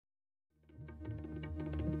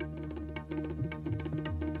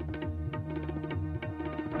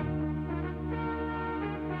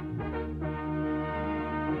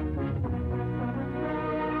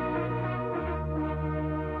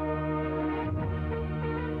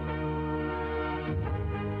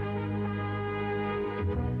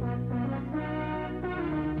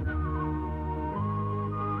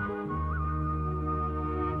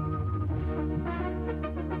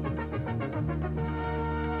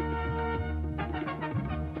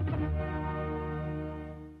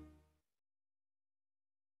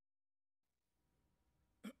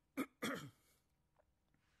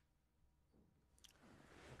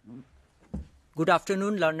Good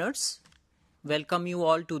afternoon, learners. Welcome you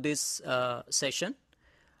all to this session.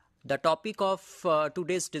 The topic of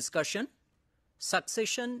today's discussion,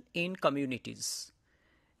 succession in communities.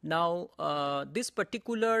 Now, this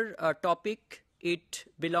particular topic, it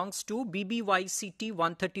belongs to BBYCT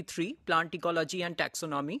 133, Plant Ecology and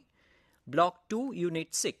Taxonomy, Block 2,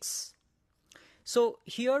 Unit 6. So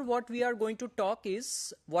here what we are going to talk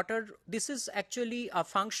is, this is actually a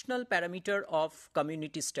functional parameter of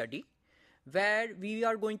community study, where we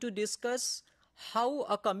are going to discuss how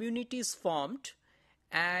a community is formed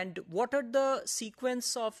and what are the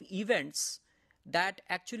sequence of events that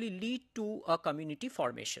actually lead to a community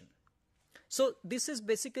formation. So this is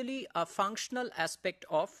basically a functional aspect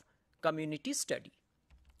of community study.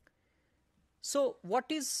 So what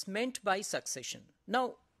is meant by succession?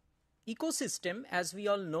 Now, ecosystem, as we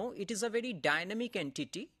all know, it is a very dynamic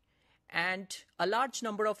entity and a large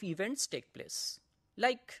number of events take place.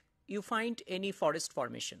 Like you find any forest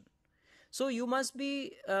formation. So you must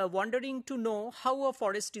be wondering to know how a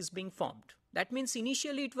forest is being formed. That means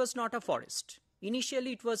initially it was not a forest.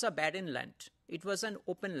 Initially it was a barren land. It was an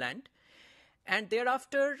open land. And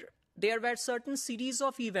thereafter there were certain series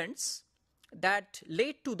of events that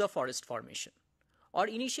led to the forest formation. Or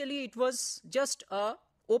initially it was just a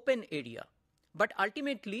open area. But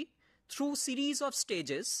ultimately through series of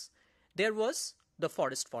stages there was the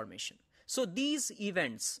forest formation. So these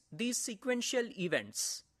events, these sequential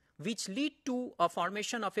events which lead to a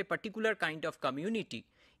formation of a particular kind of community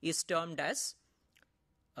is termed as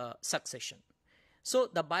succession. So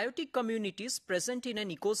the biotic communities present in an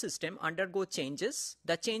ecosystem undergo changes.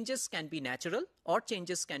 The changes can be natural or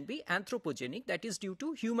changes can be anthropogenic, that is due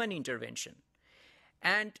to human intervention.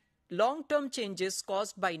 And long-term changes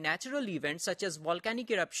caused by natural events such as volcanic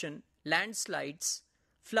eruption, landslides,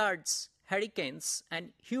 floods, hurricanes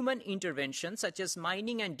and human intervention such as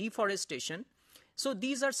mining and deforestation. So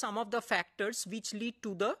these are some of the factors which lead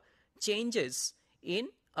to the changes in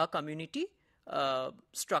a community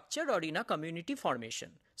structure or in a community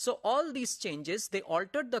formation. So all these changes, they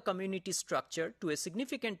altered the community structure to a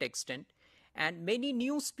significant extent and many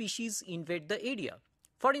new species invade the area.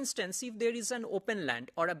 For instance, if there is an open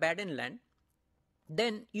land or a barren land,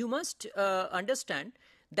 then you must understand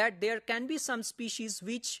that there can be some species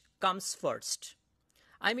which comes first.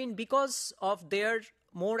 I mean, because of their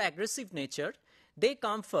more aggressive nature, they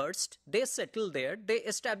come first, they settle there, they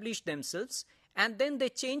establish themselves, and then they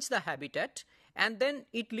change the habitat, and then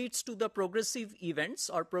it leads to the progressive events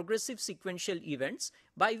or progressive sequential events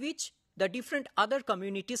by which the different other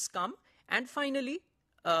communities come and finally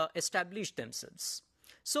establish themselves.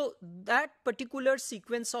 So that particular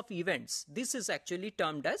sequence of events, this is actually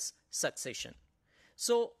termed as succession.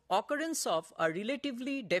 So occurrence of a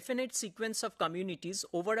relatively definite sequence of communities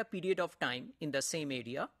over a period of time in the same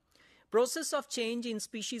area, process of change in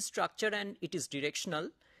species structure and it is directional,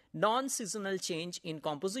 non-seasonal change in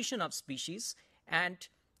composition of species, and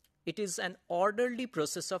it is an orderly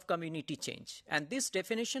process of community change. And this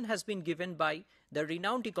definition has been given by the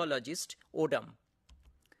renowned ecologist Odum.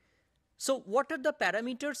 So what are the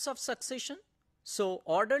parameters of succession? So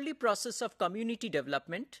orderly process of community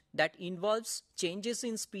development that involves changes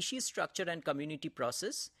in species structure and community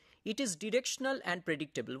process. It is directional and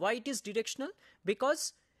predictable. Why it is directional?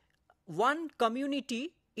 Because one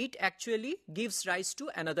community, it actually gives rise to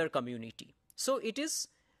another community. So it is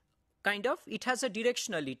kind of, it has a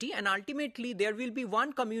directionality and ultimately there will be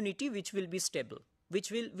one community which will be stable,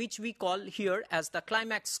 which we call here as the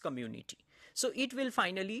climax community. So it will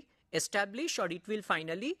finally establish or it will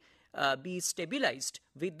finally be stabilized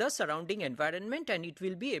with the surrounding environment and it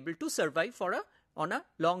will be able to survive on a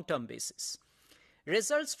long-term basis.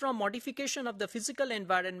 Results from modification of the physical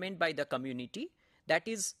environment by the community, that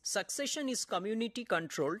is, succession is community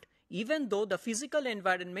controlled even though the physical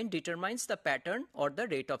environment determines the pattern or the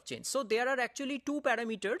rate of change. So there are actually two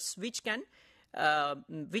parameters which can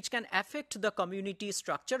affect the community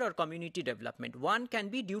structure or community development. One can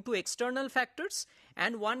be due to external factors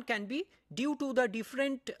and one can be due to the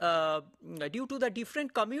different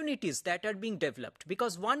communities that are being developed,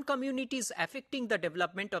 because one community is affecting the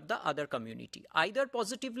development of the other community either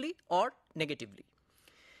positively or negatively.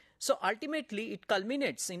 So ultimately it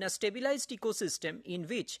culminates in a stabilized ecosystem in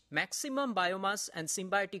which maximum biomass and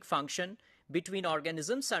symbiotic function between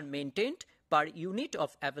organisms are maintained per unit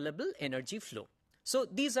of available energy flow. So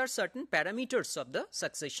these are certain parameters of the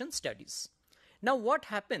succession studies. Now what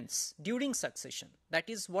happens during succession? That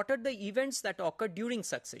is, what are the events that occur during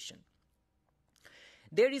succession?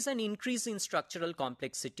 There is an increase in structural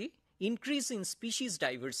complexity, increase in species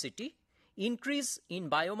diversity, increase in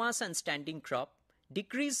biomass and standing crop,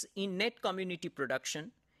 decrease in net community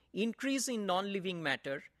production, increase in non-living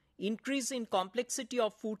matter, increase in complexity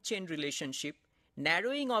of food chain relationship,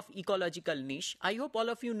 narrowing of ecological niche. I hope all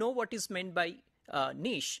of you know what is meant by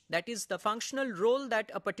niche. That is the functional role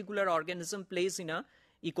that a particular organism plays in an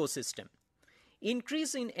ecosystem.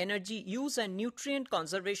 Increase in energy use and nutrient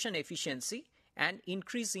conservation efficiency, and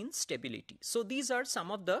increase in stability. So these are some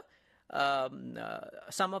of the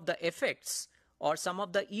effects or some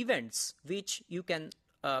of the events which you can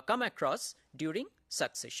come across during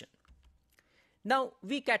succession. Now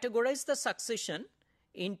we categorize the succession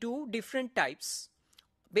into different types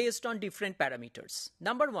based on different parameters.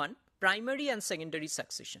 Number one, primary and secondary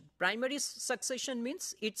succession. Primary succession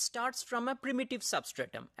means it starts from a primitive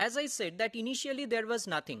substratum. As I said that initially there was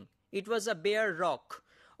nothing. It was a bare rock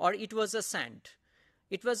or it was a sand.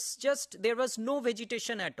 It was just, there was no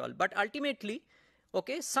vegetation at all. But ultimately,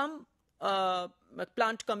 okay, some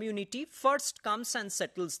plant community first comes and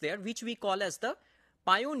settles there, which we call as the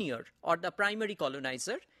pioneer or the primary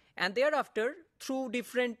colonizer. And thereafter, through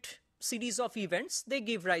different series of events, they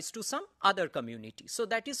give rise to some other community. So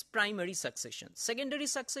that is primary succession. Secondary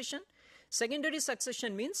succession. Secondary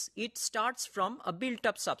succession means it starts from a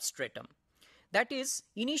built-up substratum. That is,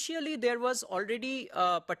 initially there was already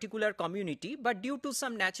a particular community, but due to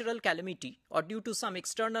some natural calamity or due to some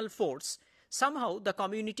external force, somehow the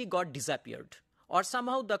community got disappeared or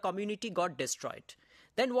somehow the community got destroyed.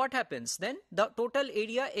 Then what happens? Then the total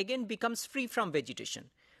area again becomes free from vegetation.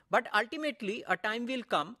 But ultimately, a time will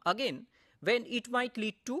come again when it might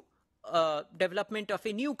lead to development of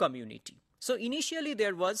a new community. So initially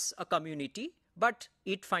there was a community, but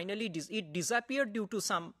it finally disappeared due to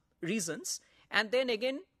some reasons, and then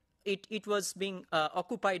again it was being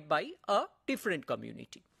occupied by a different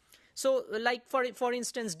community. So like for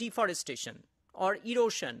instance deforestation or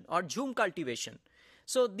erosion or jhum cultivation.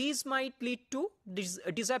 So these might lead to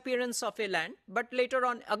disappearance of a land, but later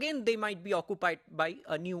on again they might be occupied by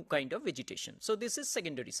a new kind of vegetation. So this is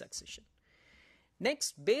secondary succession.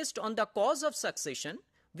 Next, based on the cause of succession,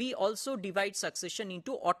 we also divide succession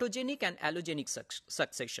into autogenic and allogenic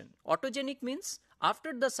succession. Autogenic means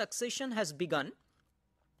after the succession has begun,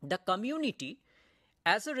 the community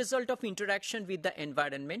as a result of interaction with the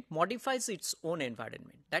environment modifies its own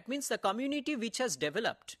environment. That means the community which has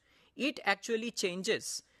developed, it actually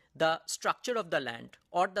changes the structure of the land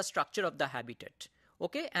or the structure of the habitat.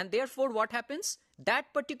 Okay, and therefore what happens?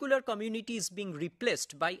 That particular community is being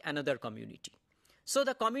replaced by another community. So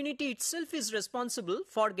the community itself is responsible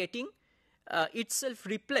for getting itself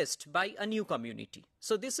replaced by a new community.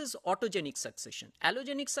 So this is autogenic succession.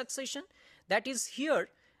 Allogenic succession, that is here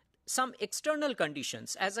some external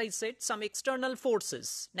conditions, as I said, some external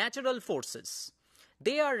forces, natural forces.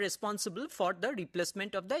 They are responsible for the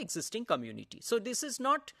replacement of the existing community. So this is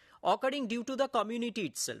not occurring due to the community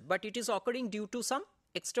itself, but it is occurring due to some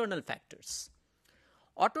external factors.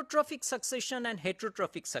 Autotrophic succession and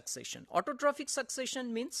heterotrophic succession. Autotrophic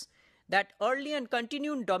succession means that early and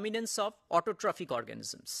continued dominance of autotrophic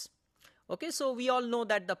organisms. Okay, so we all know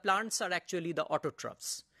that the plants are actually the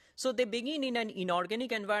autotrophs. So they begin in an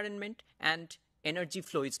inorganic environment and energy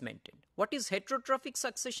flow is maintained. What is heterotrophic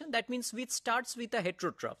succession? That means which starts with a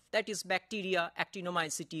heterotroph, that is bacteria,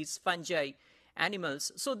 actinomycetes, fungi,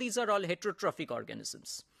 animals. So these are all heterotrophic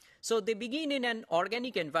organisms. So they begin in an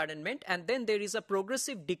organic environment and then there is a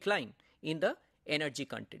progressive decline in the energy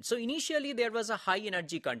content. So initially there was a high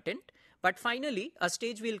energy content, but finally a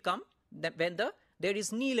stage will come when there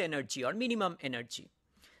is nil energy or minimum energy.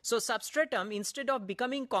 So substratum, instead of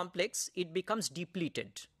becoming complex, it becomes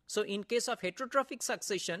depleted. So in case of heterotrophic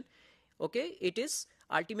succession, okay, it is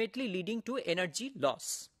ultimately leading to energy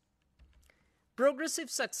loss. Progressive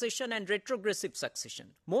succession and retrogressive succession.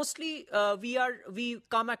 Mostly we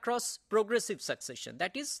come across progressive succession.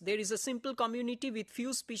 That is, there is a simple community with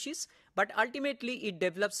few species, but ultimately it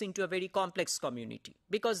develops into a very complex community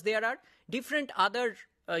because there are different other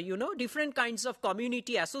different kinds of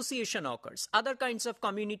community association occurs. Other kinds of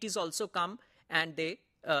communities also come and they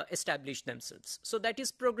establish themselves. So that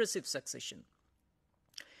is progressive succession.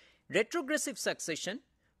 Retrogressive succession,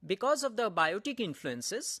 because of the biotic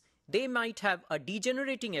influences, they might have a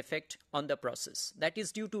degenerating effect on the process. That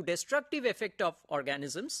is due to destructive effect of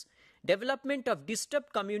organisms. Development of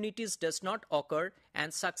disturbed communities does not occur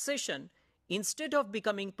and succession, instead of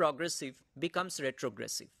becoming progressive, becomes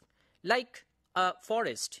retrogressive. Like a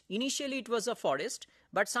forest. Initially it was a forest,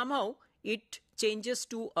 but somehow it changes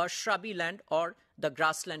to a shrubby land or the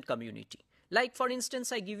grassland community. Like for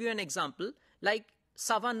instance, I give you an example, like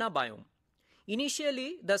savanna biome.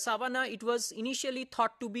 Initially, the savanna, it was initially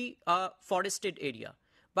thought to be a forested area.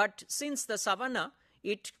 But since the savanna,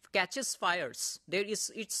 it catches fires,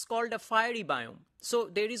 it's called a fiery biome. So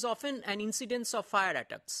there is often an incidence of fire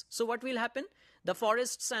attacks. So what will happen? The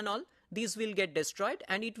forests and all, these will get destroyed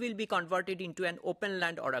and it will be converted into an open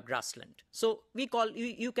land or a grassland. So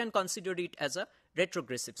you can consider it as a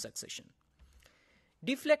retrogressive succession.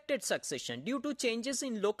 Deflected succession. Due to changes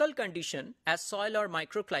in local condition as soil or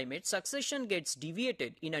microclimate, succession gets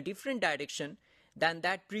deviated in a different direction than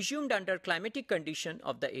that presumed under climatic condition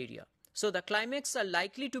of the area. So the climax are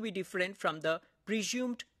likely to be different from the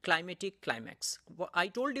presumed climatic climax. I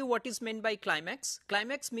told you what is meant by climax.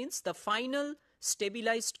 Climax means the final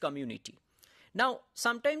stabilized community. Now,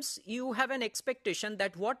 sometimes you have an expectation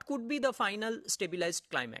that what could be the final stabilized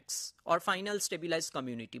climax or final stabilized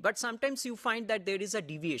community, but sometimes you find that there is a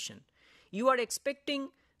deviation. You are expecting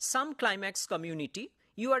some climax community.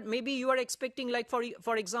 Maybe you are expecting, like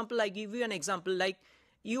for example, I give you an example, like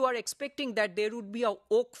you are expecting that there would be a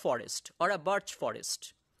oak forest or a birch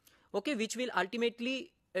forest, okay, which will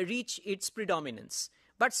ultimately reach its predominance.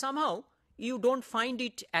 But somehow you don't find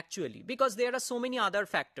it actually, because there are so many other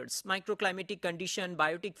factors, microclimatic condition,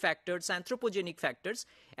 biotic factors, anthropogenic factors,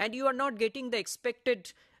 and you are not getting the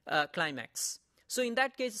expected climax. So in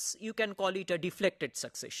that case, you can call it a deflected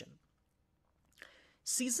succession.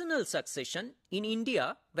 Seasonal succession in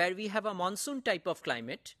India, where we have a monsoon type of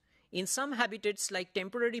climate, in some habitats like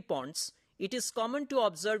temporary ponds, it is common to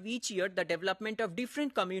observe each year the development of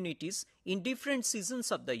different communities in different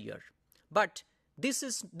seasons of the year. But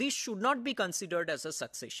this should not be considered as a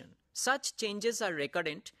succession. Such changes are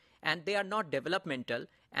recurrent and they are not developmental,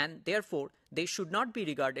 and therefore they should not be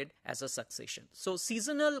regarded as a succession. So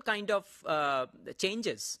seasonal kind of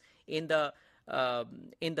changes in the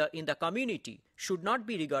community should not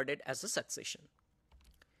be regarded as a succession.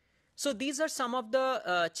 So these are some of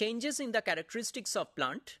the changes in the characteristics of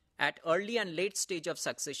plant at early and late stage of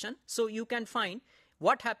succession. So you can find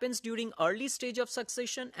what happens during early stage of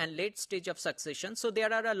succession and late stage of succession. So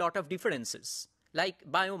there are a lot of differences, like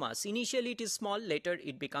biomass. Initially it is small, later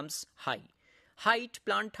it becomes high. Height,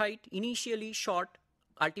 plant height, initially short,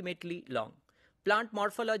 ultimately long. Plant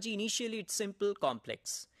morphology, initially it's simple,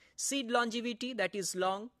 complex. Seed longevity, that is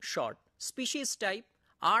long, short. Species type,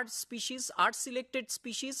 R species, R selected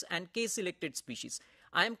species and K selected species.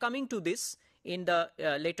 I am coming to this in the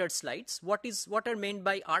later slides. What are meant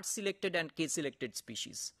by R selected and K selected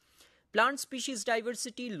species? Plant species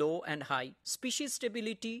diversity, low and high. Species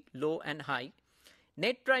stability, low and high.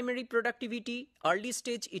 Net primary productivity, early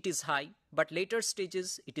stage it is high, but later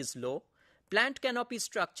stages it is low. Plant canopy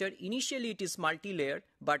structure, initially it is multi-layer,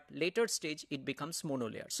 but later stage it becomes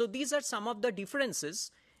monolayer. So these are some of the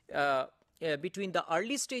differences between the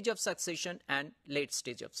early stage of succession and late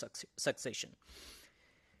stage of succession.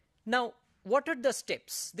 Now, what are the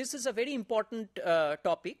steps? This is a very important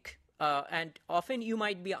topic, and often you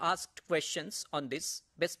might be asked questions on this,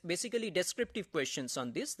 basically descriptive questions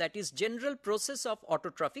on this, that is general process of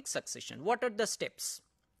autotrophic succession. What are the steps?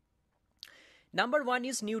 Number one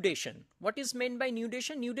is nudation. What is meant by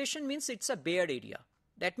nudation? Nudation means it's a bare area.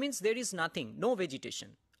 That means there is nothing, no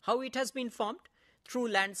vegetation. How it has been formed? Through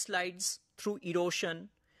landslides, through erosion,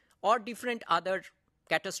 or different other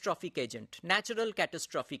catastrophic agent, natural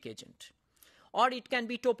catastrophic agent. Or it can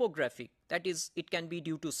be topographic, that is, it can be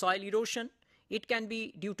due to soil erosion, it can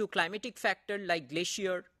be due to climatic factor like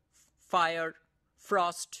glacier, fire,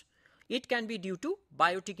 frost, it can be due to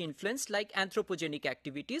biotic influence like anthropogenic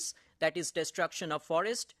activities, that is destruction of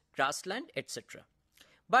forest, grassland, etc.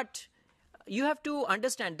 But you have to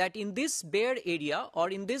understand that in this bare area or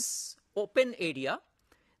in this open area,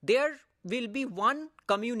 there will be one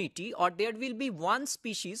community or there will be one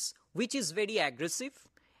species which is very aggressive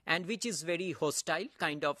and which is very hostile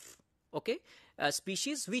kind of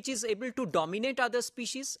species, which is able to dominate other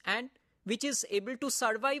species and which is able to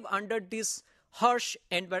survive under these harsh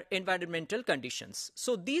environmental conditions.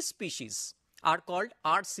 So these species are called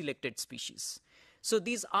R-selected species. So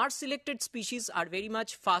these R-selected species are very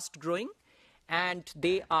much fast growing and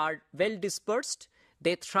they are well dispersed,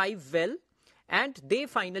 they thrive well, and they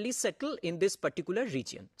finally settle in this particular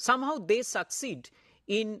region. Somehow they succeed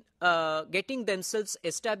in getting themselves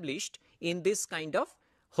established in this kind of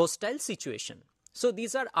hostile situation. So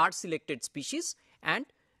these are R-selected species, and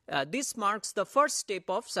this marks the first step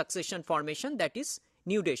of succession formation, that is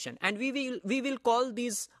nudation. And we will call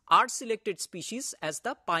these R-selected species as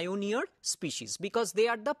the pioneer species because they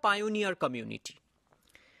are the pioneer community.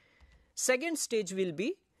 Second stage will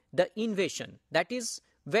be the invasion, that is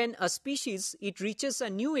when a species, it reaches a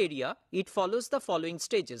new area, it follows the following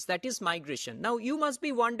stages, that is migration. Now you must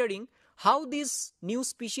be wondering how this new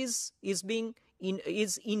species is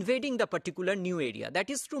invading the particular new area.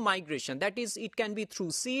 That is through migration. That is, it can be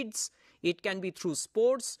through seeds, it can be through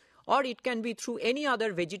spores, or it can be through any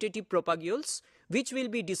other vegetative propagules which will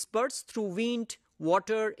be dispersed through wind,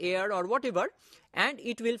 water, air or whatever, and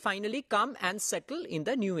it will finally come and settle in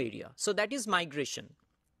the new area. So that is migration.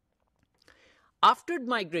 After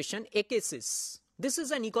migration, ekesis. This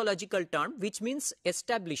is an ecological term which means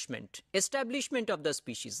establishment of the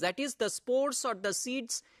species. That is, the spores or the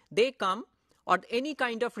seeds, they come, or any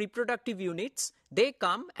kind of reproductive units, they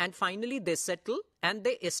come and finally they settle and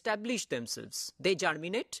they establish themselves. They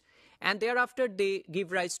germinate and thereafter they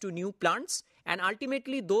give rise to new plants, and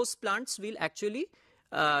ultimately those plants will actually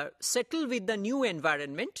settle with the new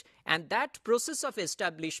environment, and that process of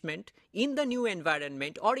establishment in the new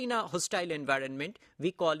environment or in a hostile environment,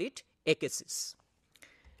 we call it ekesis.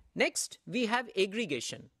 Next, we have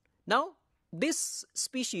aggregation. Now, this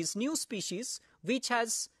species, new species, which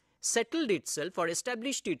has settled itself or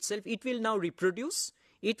established itself, it will now reproduce,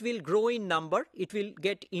 it will grow in number, it will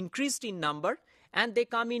get increased in number, and they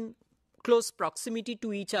come in close proximity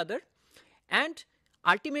to each other. And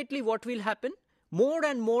ultimately what will happen? More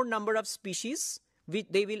and more number of species,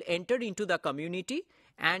 they will enter into the community,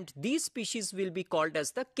 and these species will be called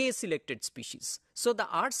as the K-selected species. So the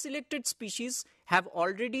R-selected species have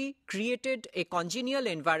already created a congenial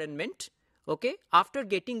environment, okay, after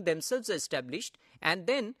getting themselves established, and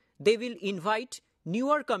then they will invite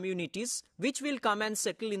newer communities which will come and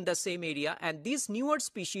settle in the same area, and these newer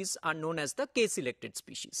species are known as the K-selected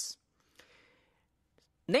species.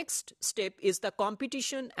 Next step is the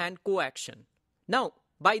competition and coaction. Now,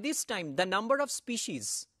 by this time, the number of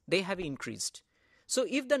species, they have increased. So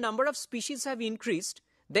if the number of species have increased,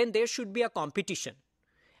 then there should be a competition.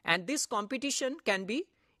 And this competition can be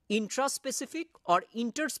intraspecific or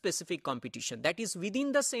interspecific competition. That is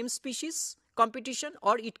within the same species competition,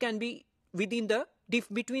 or it can be within the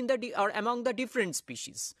between the or among the different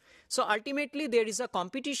species. So ultimately there is a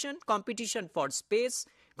competition for space,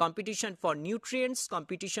 competition for nutrients,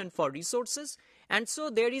 competition for resources, and so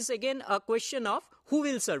there is again a question of who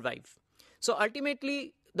will survive. So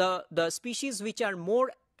ultimately the species which are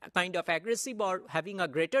more kind of aggressive or having a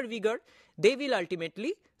greater vigor, they will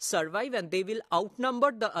ultimately survive and they will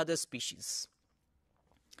outnumber the other species.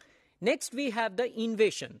 Next we have the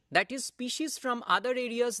invasion, that is species from other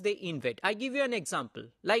areas they invade. I give you an example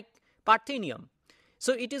like Parthenium.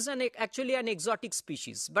 So it is actually an exotic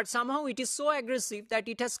species, but somehow it is so aggressive that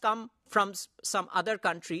it has come from some other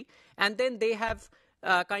country, and then they have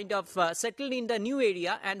settled in the new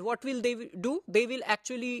area, and what will they do? They will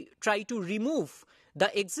actually try to remove the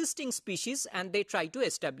existing species and they try to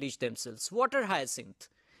establish themselves. Water hyacinth.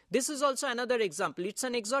 This is also another example. It's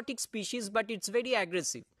an exotic species, but it's very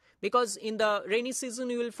aggressive, because in the rainy season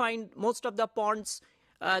you will find most of the ponds,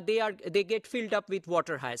 they get filled up with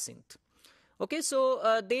water hyacinth. Okay,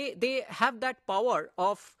 so they have that power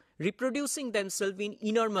of reproducing themselves in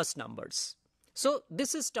enormous numbers. So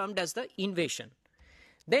this is termed as the invasion.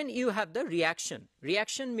 Then you have the reaction.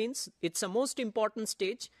 Reaction means it's a most important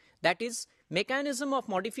stage, that is mechanism of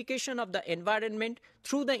modification of the environment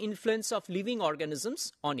through the influence of living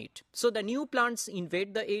organisms on it. So the new plants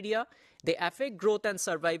invade the area, they affect growth and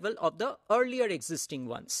survival of the earlier existing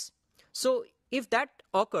ones. So if that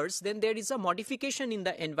occurs, then there is a modification in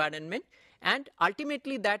the environment, and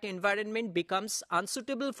ultimately that environment becomes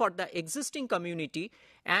unsuitable for the existing community,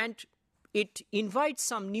 and it invites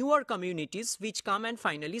some newer communities which come and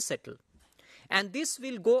finally settle. And this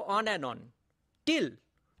will go on and on till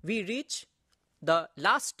we reach the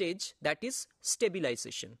last stage, that is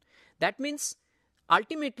stabilization. That means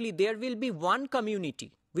ultimately there will be one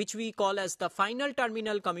community which we call as the final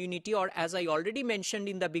terminal community, or as I already mentioned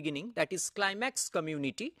in the beginning, that is climax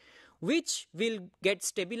community, which will get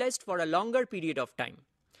stabilized for a longer period of time,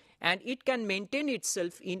 and it can maintain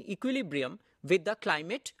itself in equilibrium with the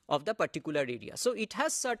climate of the particular area. So it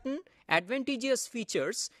has certain advantageous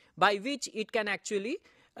features by which it can actually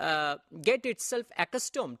get itself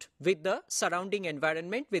accustomed with the surrounding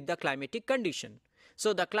environment, with the climatic condition.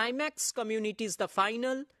 So the climax community is the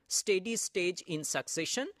final steady stage in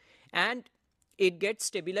succession, and it gets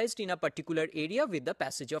stabilized in a particular area with the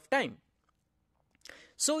passage of time.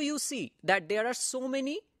 So you see that there are so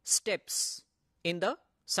many steps in the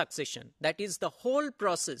succession. That is the whole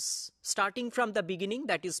process, starting from the beginning,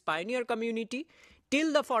 that is pioneer community,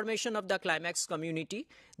 till the formation of the climax community.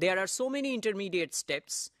 There are so many intermediate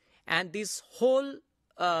steps, and this whole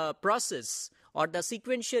process or the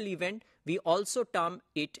sequential event, we also term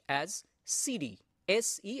it as SERE,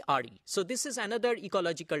 S-E-R-E. So this is another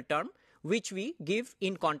ecological term which we give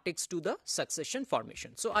in context to the succession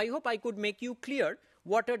formation. So I hope I could make you clear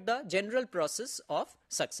what are the general process of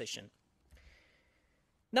succession.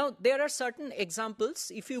 Now, there are certain examples.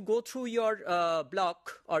 If you go through your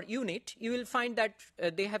block or unit, you will find that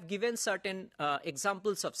they have given certain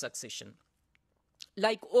examples of succession,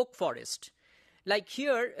 like oak forest. Like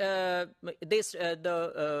here,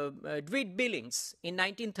 Dwight Billings in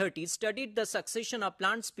 1930 studied the succession of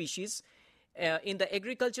plant species in the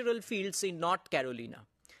agricultural fields in North Carolina.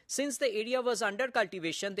 Since the area was under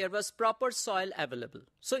cultivation, there was proper soil available.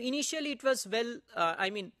 So initially it was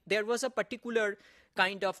there was a particular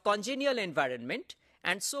kind of congenial environment.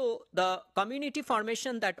 And so the community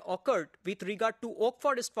formation that occurred with regard to oak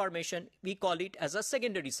forest formation, we call it as a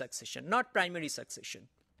secondary succession, not primary succession.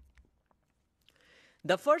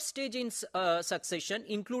 The first stage in succession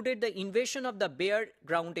included the invasion of the bare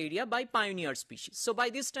ground area by pioneer species. So by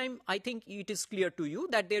this time, I think it is clear to you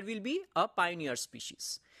that there will be a pioneer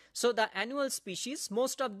species. So the annual species,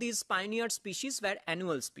 most of these pioneer species were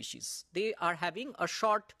annual species. They are having a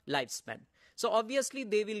short lifespan. So obviously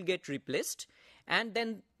they will get replaced, and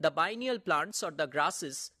then the biennial plants or the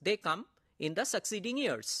grasses, they come in the succeeding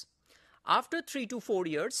years. After 3 to 4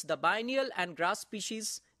 years, the biennial and grass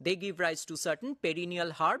species, they give rise to certain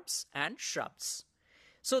perennial herbs and shrubs.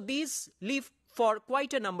 So these live for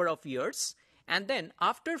quite a number of years, and then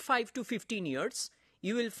after 5 to 15 years,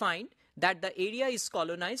 you will find that the area is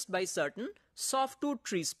colonized by certain softwood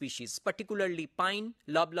tree species, particularly pine,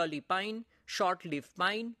 loblolly pine, short-leaf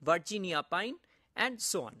pine, Virginia pine, and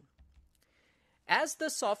so on. As the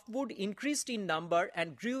softwood increased in number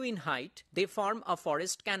and grew in height, they form a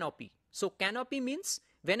forest canopy. So canopy means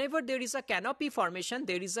whenever there is a canopy formation,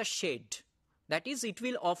 there is a shade. That is, it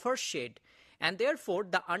will offer shade. And therefore,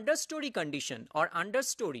 the understory condition or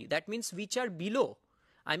understory, that means which are below,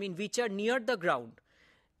 which are near the ground,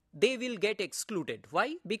 they will get excluded.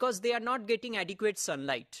 Why? Because they are not getting adequate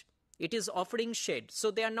sunlight. It is offering shade,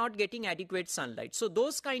 so they are not getting adequate sunlight. So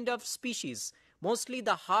those kind of species, mostly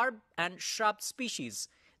the herb and shrub species,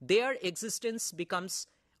 their existence becomes,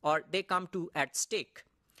 or they come to at stake.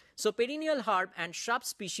 So perennial herb and shrub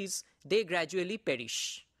species, they gradually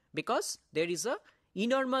perish because there is a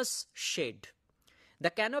enormous shade. The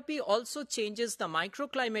canopy also changes the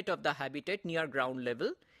microclimate of the habitat near ground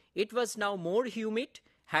level. It was now more humid,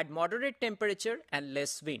 had moderate temperature and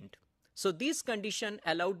less wind. So this condition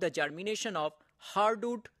allowed the germination of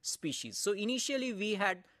hardwood species. So initially we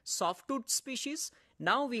had softwood species.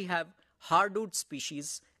 Now we have hardwood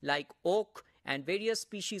species like oak and various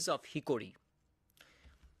species of hickory.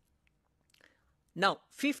 Now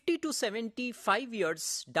 50 to 75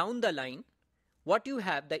 years down the line, what you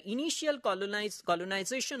have, the initial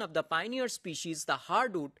colonization of the pioneer species, the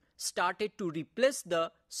hardwood, started to replace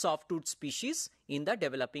the softwood species in the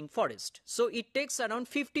developing forest. So it takes around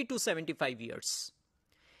 50 to 75 years.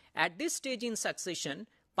 At this stage in succession,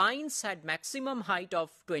 pines had maximum height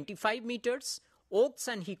of 25 meters, oaks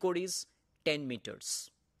and hickories 10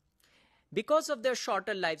 meters. Because of their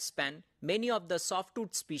shorter lifespan, many of the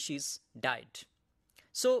softwood species died.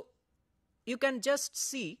 So you can just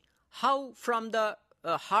see how from the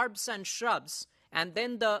herbs and shrubs and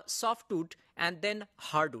then the softwood and then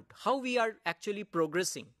hardwood, how we are actually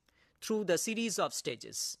progressing through the series of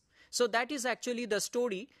stages. So that is actually the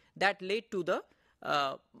story that led to the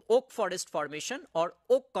oak forest formation or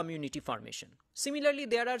oak community formation. Similarly,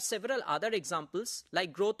 there are several other examples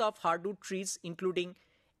like growth of hardwood trees including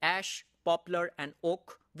ash, poplar and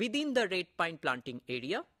oak within the red pine planting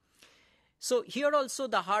area. So here also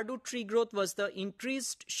the hardwood tree growth was the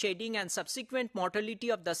increased shading and subsequent mortality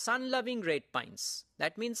of the sun-loving red pines.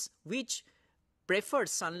 That means which prefer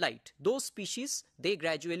sunlight. Those species, they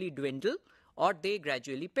gradually dwindle or they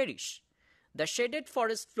gradually perish. The shaded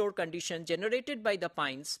forest floor condition generated by the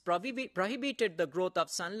pines prohibited the growth of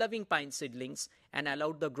sun-loving pine seedlings and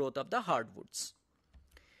allowed the growth of the hardwoods.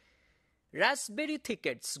 Raspberry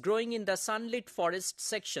thickets growing in the sunlit forest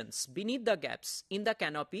sections beneath the gaps in the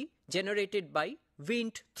canopy generated by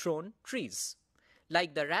wind-thrown trees.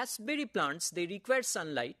 Like the raspberry plants, they require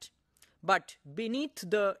sunlight, but beneath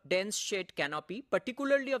the dense shade canopy,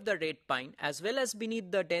 particularly of the red pine, as well as beneath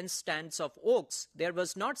the dense stands of oaks, there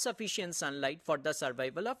was not sufficient sunlight for the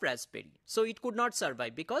survival of raspberry. So it could not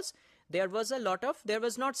survive because there was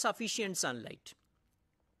not sufficient sunlight.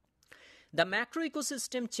 The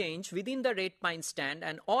macroecosystem change within the red pine stand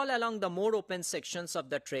and all along the more open sections of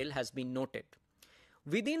the trail has been noted.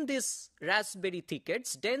 Within these raspberry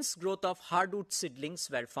thickets, dense growth of hardwood seedlings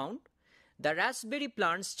were found. The raspberry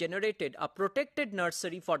plants generated a protected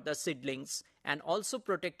nursery for the seedlings and also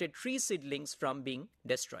protected tree seedlings from being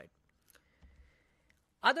destroyed.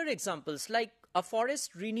 Other examples like a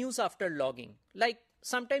forest renews after logging. Like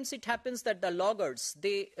sometimes it happens that the loggers,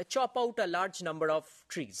 they chop out a large number of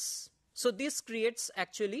trees. So this creates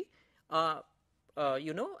actually, again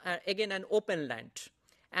an open land.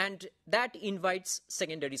 And that invites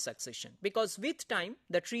secondary succession, because with time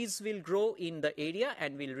the trees will grow in the area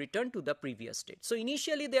and will return to the previous state. So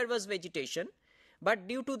initially there was vegetation, but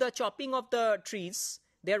due to the chopping of the trees,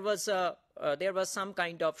 there was some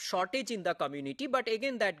kind of shortage in the community, but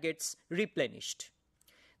again that gets replenished.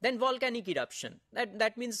 Then volcanic eruption.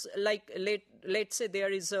 That means, like, let's say there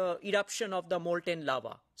is a eruption of the molten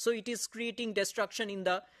lava. So it is creating destruction in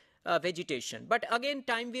the vegetation. But again,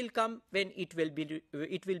 time will come when it will be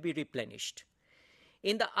replenished.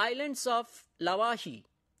 In the islands of Lawahi,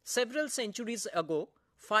 several centuries ago,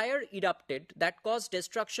 fire erupted that caused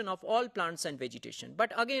destruction of all plants and vegetation.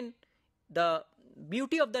 But again, the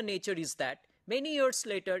beauty of the nature is that many years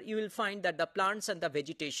later, you will find that the plants and the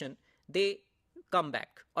vegetation, they come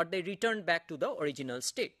back, or they return back to the original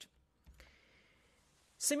state.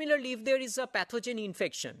 Similarly, if there is a pathogen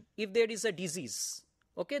infection, if there is a disease,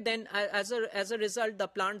 okay, then as a result, the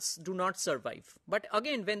plants do not survive. But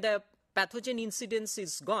again, when the pathogen incidence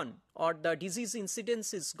is gone, or the disease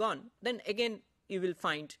incidence is gone, then again you will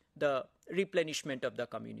find the replenishment of the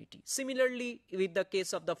community. Similarly, with the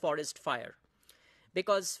case of the forest fire,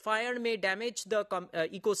 because fire may damage the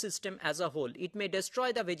ecosystem as a whole, it may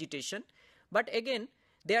destroy the vegetation, but again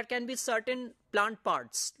there can be certain plant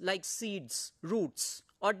parts like seeds, roots,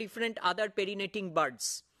 or different other perinating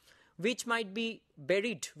buds which might be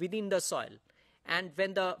buried within the soil, and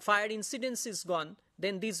when the fire incidence is gone,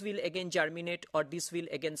 then this will again germinate, or this will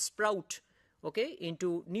again sprout, okay,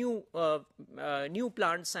 into new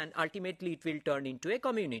plants, and ultimately it will turn into a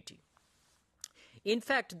community. In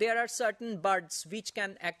fact, there are certain birds which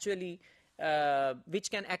can actually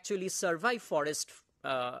survive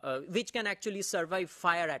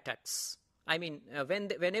fire attacks. I mean,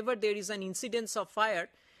 whenever there is an incidence of fire,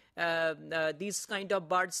 these kind of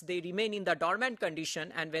birds, they remain in the dormant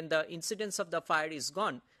condition, and when the incidence of the fire is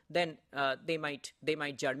gone, then they might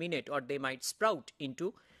germinate, or they might sprout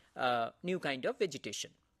into new kind of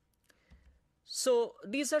vegetation. So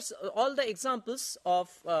these are all the examples of,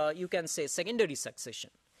 you can say, secondary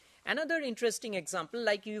succession. Another interesting example,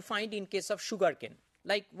 like you find in case of sugarcane.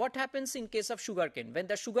 Like, what happens in case of sugarcane? When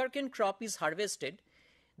the sugarcane crop is harvested,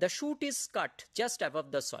 the shoot is cut just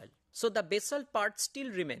above the soil. So the basal part still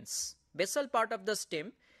remains. Basal part of the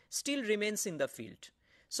stem still remains in the field.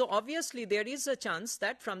 So obviously there is a chance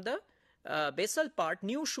that from the basal part,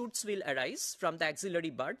 new shoots will arise from the axillary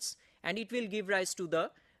buds, and it will give rise to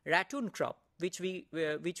the ratoon crop, which we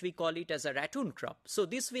call it as a ratoon crop. So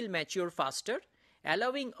this will mature faster,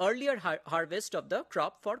 allowing earlier harvest of the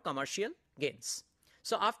crop for commercial gains.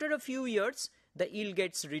 So after a few years, the yield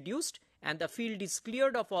gets reduced and the field is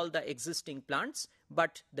cleared of all the existing plants,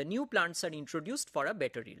 but the new plants are introduced for a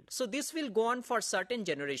better yield. So this will go on for certain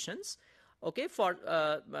generations, okay, for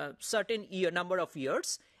certain number of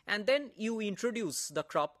years, and then you introduce the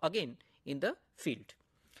crop again in the field.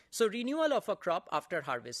 So renewal of a crop after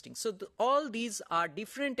harvesting. So all these are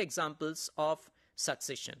different examples of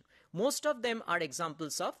succession. Most of them are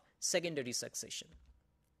examples of secondary succession.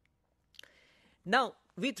 Now,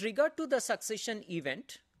 with regard to the succession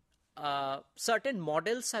event, certain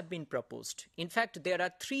models have been proposed. In fact, there are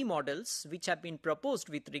 3 models which have been proposed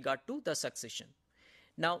with regard to the succession.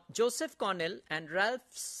 Now, Joseph Cornell and Ralph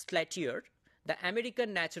Slattier, the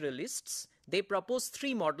American naturalists, they propose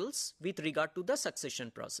 3 models with regard to the succession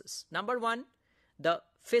process. Number 1, the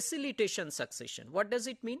facilitation succession. What does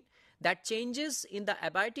it mean? That changes in the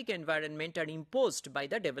abiotic environment are imposed by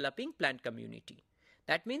the developing plant community.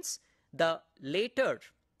 That means the later,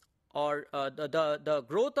 or the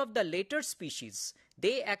growth of the later species,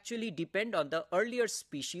 they actually depend on the earlier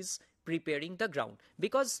species preparing the ground.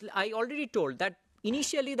 Because I already told that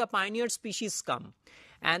initially the pioneer species come,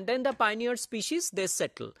 and then the pioneer species, they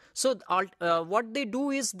settle. So what they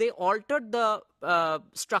do is they alter the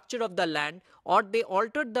structure of the land, or they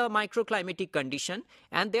alter the microclimatic condition,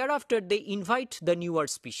 and thereafter they invite the newer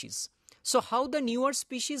species. So how the newer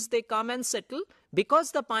species, they come and settle?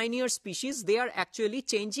 Because the pioneer species, they are actually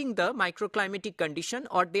changing the microclimatic condition,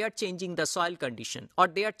 or they are changing the soil condition, or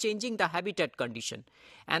they are changing the habitat condition.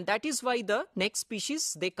 And that is why the next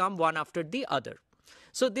species, they come one after the other.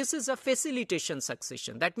 So this is a facilitation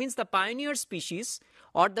succession. That means the pioneer species,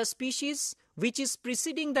 or the species which is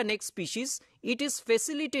preceding the next species, it is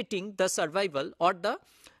facilitating the survival or the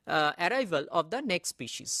arrival of the next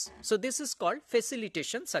species. So this is called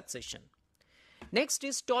facilitation succession. Next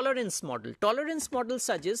is tolerance model. Tolerance model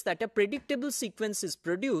suggests that a predictable sequence is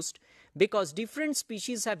produced because different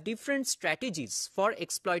species have different strategies for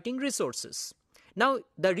exploiting resources. Now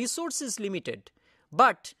the resource is limited,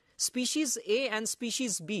 but species A and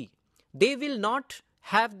species B, they will not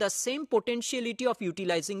have the same potentiality of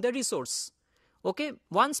utilizing the resource. Okay,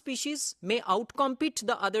 one species may outcompete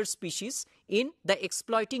the other species in the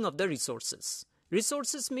exploiting of the resources.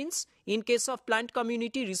 Resources means, in case of plant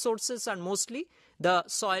community, resources are mostly the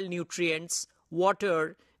soil nutrients,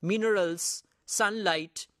 water, minerals,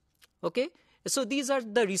 sunlight. Okay, so these are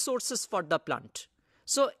the resources for the plant.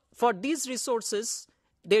 So for these resources,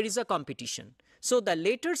 there is a competition. So the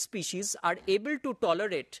later species are able to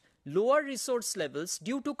tolerate lower resource levels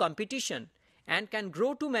due to competition and can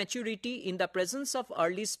grow to maturity in the presence of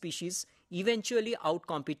early species, eventually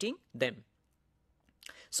outcompeting them.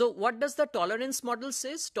 So what does the tolerance model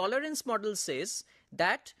says? Tolerance model says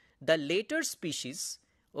that the later species,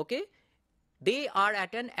 okay, they are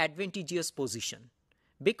at an advantageous position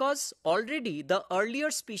because already the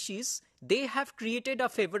earlier species, they have created a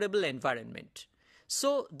favorable environment.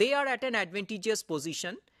 So they are at an advantageous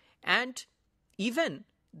position, and even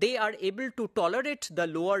they are able to tolerate the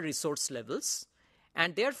lower resource levels,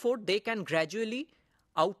 and therefore they can gradually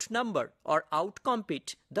outnumber or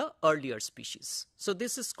outcompete the earlier species. So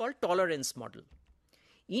this is called tolerance model.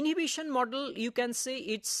 Inhibition model, you can say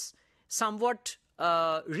it's somewhat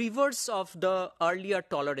reverse of the earlier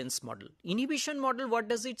tolerance model. Inhibition model, what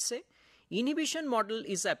does it say? Inhibition model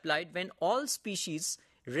is applied when all species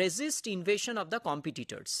resist invasion of the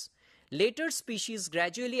competitors. Later species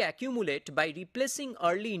gradually accumulate by replacing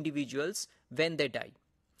early individuals when they die.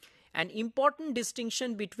 An important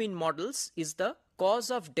distinction between models is the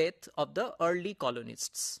cause of death of the early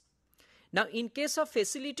colonists. Now, in case of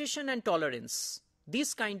facilitation and tolerance,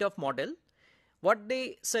 this kind of model, what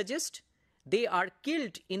they suggest, they are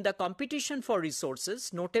killed in the competition for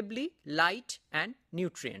resources, notably light and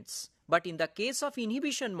nutrients. But in the case of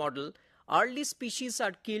inhibition model, early species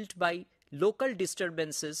are killed by local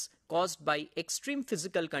disturbances caused by extreme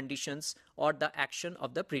physical conditions or the action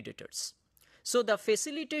of the predators. So the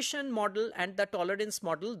facilitation model and the tolerance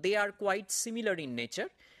model, they are quite similar in nature,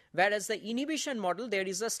 whereas the inhibition model, there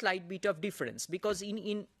is a slight bit of difference, because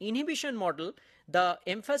in inhibition model, the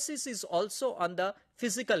emphasis is also on the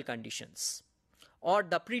physical conditions or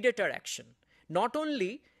the predator action. Not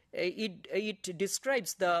only it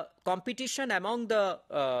describes the competition among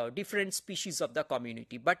the different species of the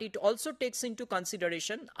community, but it also takes into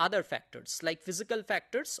consideration other factors like physical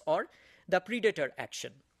factors or the predator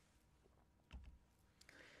action.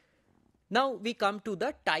 Now we come to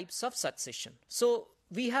the types of succession. So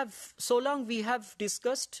we have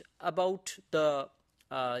discussed about the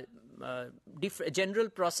general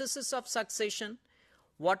processes of succession,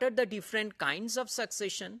 what are the different kinds of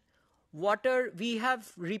succession, we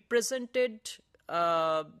have represented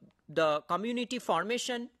the community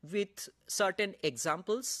formation with certain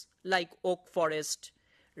examples like oak forest,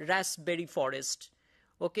 raspberry forest,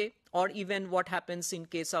 okay, or even what happens in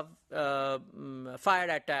case of fire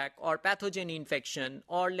attack or pathogen infection,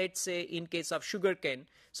 or let's say in case of sugarcane.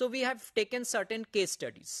 So we have taken certain case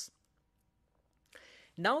studies.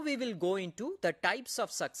 Now we will go into the types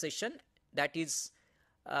of succession, that is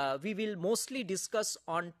we will mostly discuss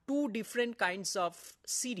on two different kinds of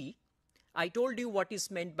CD. I told you what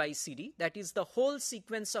is meant by CD, that is the whole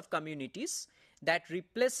sequence of communities that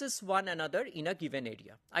replaces one another in a given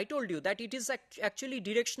area. I told you that it is actually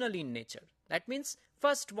directional in nature. That means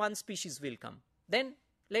first one species will come, then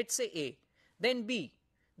let's say A, then B,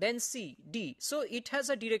 then C, D. So it has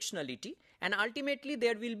a directionality, and ultimately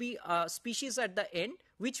there will be a species at the end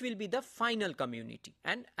which will be the final community,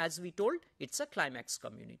 and as we told, it's a climax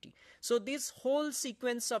community. So this whole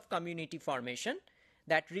sequence of community formation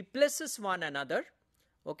that replaces one another,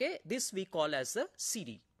 okay, this we call as the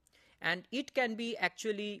CD. And it can be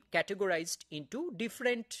actually categorized into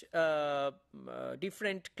different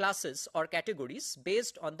classes or categories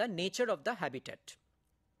based on the nature of the habitat.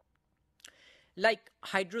 Like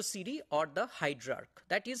hydrocedy or the hydrarch.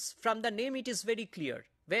 That is, from the name it is very clear.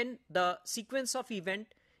 When the sequence of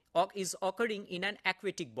event is occurring in an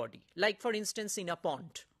aquatic body, like for instance in a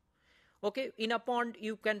pond. Okay, in a pond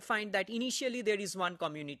you can find that initially there is one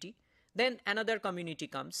community, then another community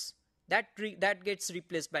comes. That gets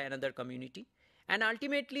replaced by another community, and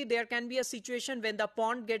ultimately there can be a situation when the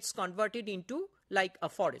pond gets converted into like a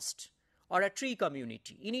forest or a tree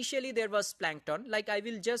community. Initially there was plankton, like I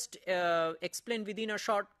will just explain within a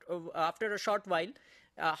short after a short while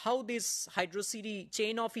how this hydrocedy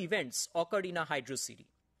chain of events occurred in a hydrocedy.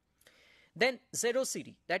 Then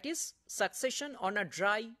xerocedy, that is succession on a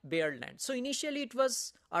dry bare land. So initially it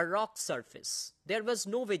was a rock surface, there was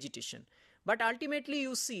no vegetation, but ultimately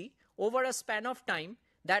you see over a span of time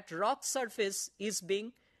that rock surface is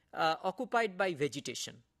being occupied by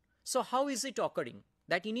vegetation. So how is it occurring?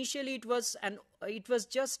 that initially it was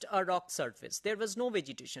just a rock surface. There was no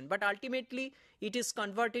vegetation, but ultimately it is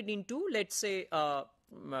converted into, let's say,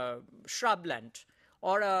 shrubland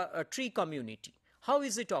or a tree community. How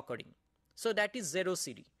is it occurring? So that is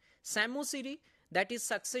xerocidry. Samocidry, that is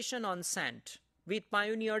succession on sand with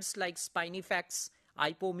pioneers like Spinifax,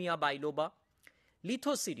 Ipomia biloba.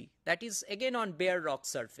 Lithocidry, that is again on bare rock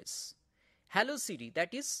surface. Halocidry,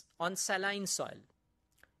 that is on saline soil.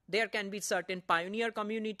 There can be certain pioneer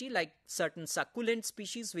community like certain succulent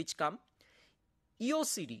species which come.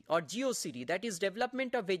 Eocidy or geocidy, that is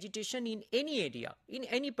development of vegetation in any area, in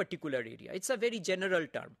any particular area. It's a very general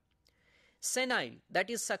term. Senile, that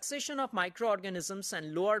is succession of microorganisms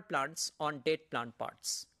and lower plants on dead plant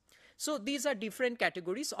parts. So these are different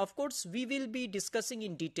categories. Of course, we will be discussing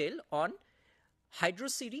in detail on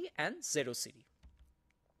hydrocidy and xerocidy.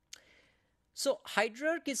 So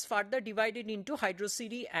hydrarch is further divided into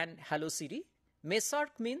hydrocidy and halocidy.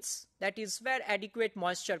 Mesarch means that is where adequate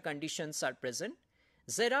moisture conditions are present.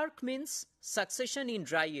 Xerarch means succession in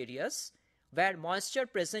dry areas where moisture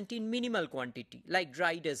present in minimal quantity like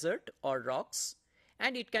dry desert or rocks,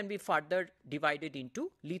 and it can be further divided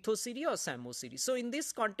into lithocidy or samocidy. So in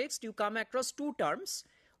this context you come across two terms.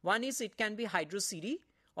 One is it can be hydrocidy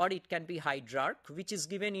or it can be hydrarch, which is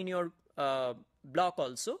given in your block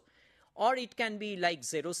also, or it can be like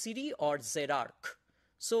xerocidy or xerarch.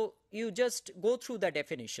 So you just go through the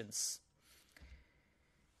definitions.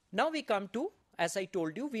 Now we come to, as I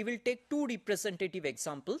told you, we will take two representative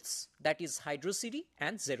examples, that is hydrocidy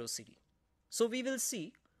and xerocidy. So we will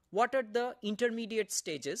see what are the intermediate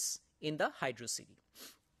stages in the hydrocidy.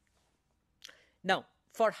 Now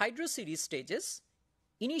for hydrocidy stages,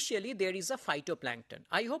 initially there is a phytoplankton.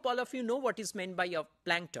 I hope all of you know what is meant by a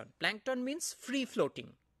plankton. Plankton means free floating.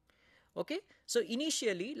 Okay, so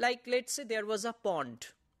initially, like let's say there was a pond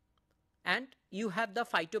and you have the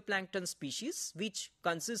phytoplankton species which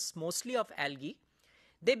consists mostly of algae.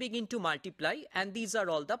 They begin to multiply and these are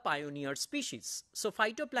all the pioneer species. So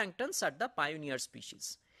phytoplanktons are the pioneer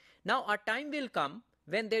species. Now a time will come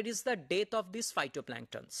when there is the death of these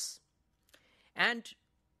phytoplanktons and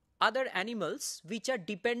other animals which are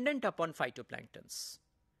dependent upon phytoplanktons.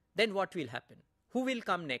 Then what will happen? Who will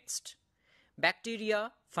come next?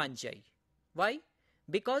 Bacteria, fungi. Why?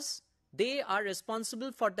 Because they are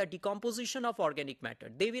responsible for the decomposition of organic matter.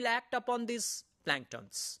 They will act upon these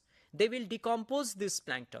planktons. They will decompose these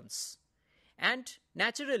planktons. And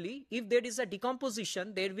naturally, if there is a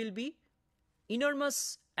decomposition, there will be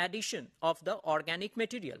enormous addition of the organic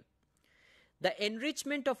material. The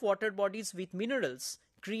enrichment of water bodies with minerals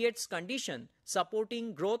creates condition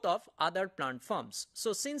supporting growth of other plant forms.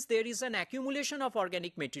 So since there is an accumulation of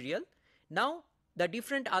organic material, now the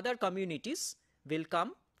different other communities will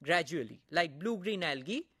come gradually, like blue-green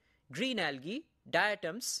algae,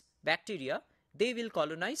 diatoms, bacteria. They will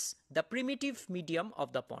colonize the primitive medium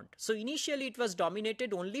of the pond. So initially it was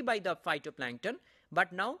dominated only by the phytoplankton,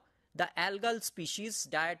 but now the algal species,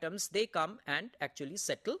 diatoms, they come and actually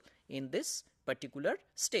settle in this particular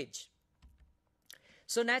stage.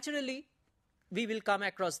 So naturally we will come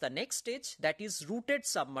across the next stage, that is rooted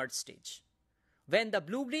submerged stage. When the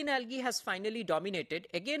blue-green algae has finally dominated,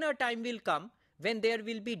 again a time will come when there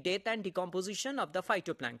will be death and decomposition of the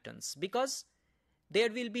phytoplanktons, because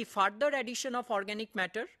there will be further addition of organic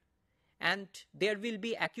matter and there will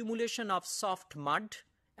be accumulation of soft mud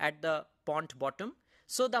at the pond bottom.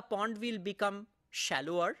 So the pond will become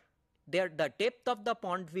shallower, the depth of the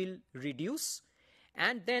pond will reduce,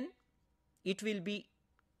 and then it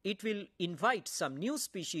will invite some new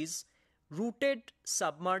species, rooted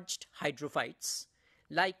submerged hydrophytes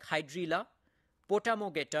like Hydrilla,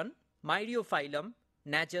 Potamogeton, Myriophyllum,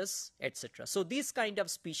 Najas, etc. So these kind of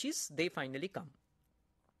species, they finally come.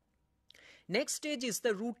 Next stage is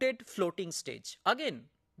the rooted floating stage. Again,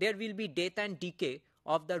 there will be death and decay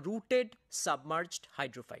of the rooted submerged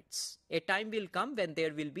hydrophytes. A time will come when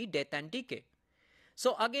there will be death and decay.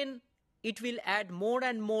 So again, it will add more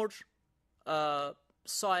and more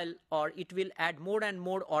soil, or it will add more and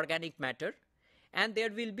more organic matter, and there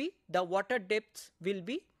will be, the water depth will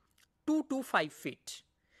be 2 to 5 feet.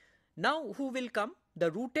 Now who will come? The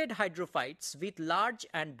rooted hydrophytes with large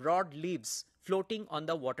and broad leaves floating on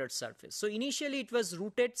the water surface. So initially it was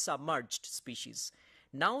rooted submerged species.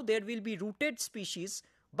 Now there will be rooted species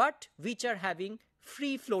but which are having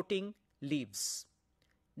free floating leaves.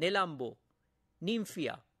 Nelambo,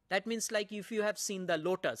 Nymphia, that means like if you have seen the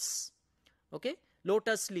lotus, okay,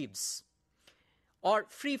 lotus leaves, or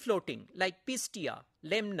free floating like Pistia,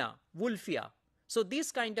 Lemna, Wolfia. So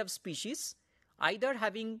these kind of species either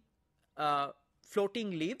having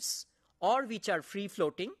floating leaves or which are free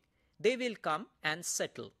floating, they will come and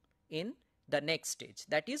settle in the next stage,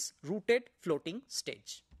 that is rooted floating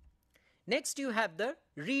stage. Next you have the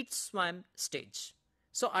reed swam stage.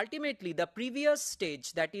 So ultimately the previous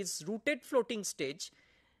stage, that is rooted floating stage,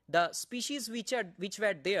 the species which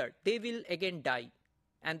were there, they will again die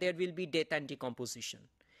and there will be death and decomposition.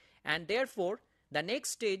 And therefore the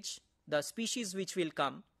next stage, the species which will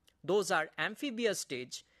come, those are amphibious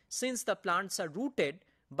stage, since the plants are rooted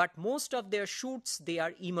but most of their shoots, they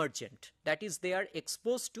are emergent, that is they are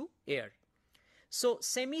exposed to air. So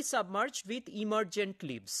semi-submerged with emergent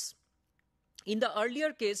leaves. In the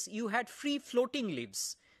earlier case, you had free floating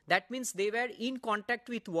leaves. That means they were in contact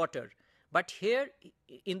with water. But here,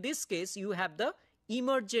 in this case, you have the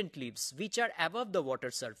emergent leaves which are above the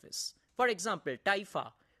water surface. For example,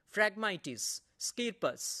 Typha, Phragmites,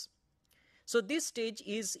 Scirpus. So this stage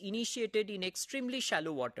is initiated in extremely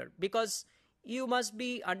shallow water, because you must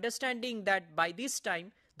be understanding that by this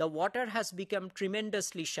time the water has become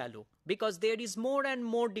tremendously shallow, because there is more and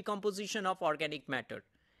more decomposition of organic matter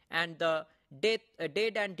and the dead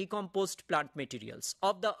and decomposed plant materials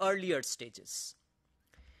of the earlier stages.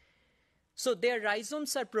 So their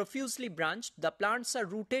rhizomes are profusely branched. The plants are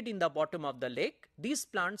rooted in the bottom of the lake. These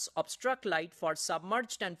plants obstruct light for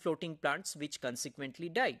submerged and floating plants, which consequently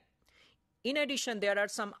die. In addition, there are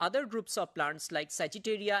some other groups of plants like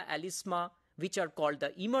Sagittaria, Alisma, which are called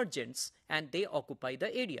the emergents, and they occupy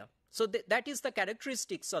the area. So that is the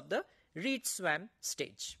characteristics of the reed swam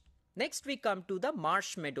stage. Next we come to the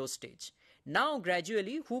marsh meadow stage. Now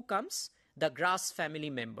gradually who comes? The grass family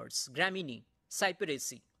members, Gramineae,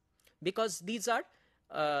 Cyperaceae, because these are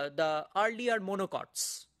the earlier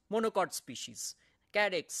monocot species.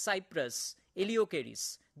 Carex, Cypress,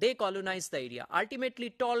 Eleucharis, they colonize the area. Ultimately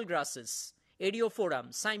tall grasses,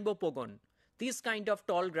 Eriophorum, Cymbopogon, these kind of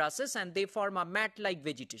tall grasses, and they form a mat-like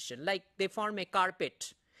vegetation, like they form a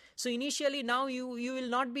carpet. So initially now you will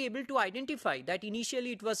not be able to identify that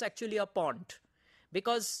initially it was actually a pond,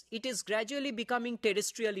 because it is gradually becoming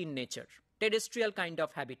terrestrial in nature, terrestrial kind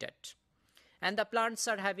of habitat. And the plants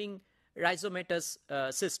are having rhizomatous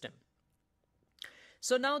system.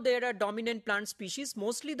 So now there are dominant plant species,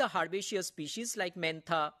 mostly the herbaceous species like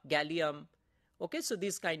Mentha, Gallium. Okay, so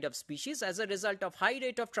these kind of species, as a result of high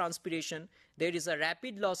rate of transpiration, there is a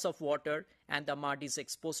rapid loss of water and the mud is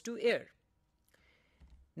exposed to air.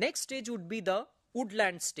 Next stage would be the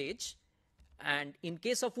woodland stage. And in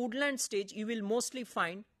case of woodland stage, you will mostly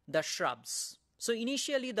find the shrubs. So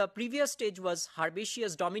initially the previous stage was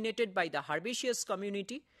herbaceous, dominated by the herbaceous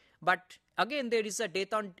community. But again there is a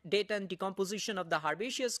death and decomposition of the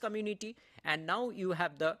herbaceous community, and now you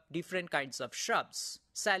have the different kinds of shrubs,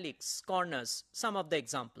 salix, cornus, some of the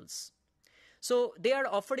examples. So they are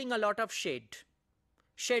offering a lot of shade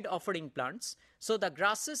offering plants. So the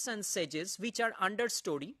grasses and sedges which are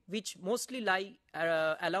understory, which mostly lie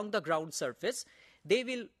along the ground surface, they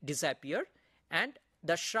will disappear, and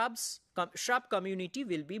the shrub community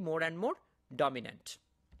will be more and more dominant.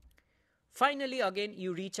 Finally, again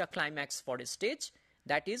you reach a climax forest stage,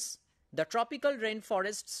 that is the tropical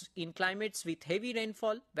rainforests in climates with heavy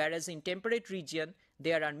rainfall, whereas in temperate region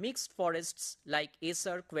there are mixed forests like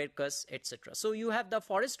Acer, Quercus, etc. So you have the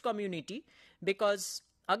forest community, because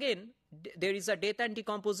again there is a death and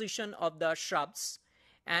decomposition of the shrubs,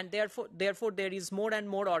 and therefore there is more and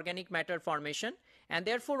more organic matter formation, and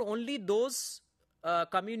therefore only those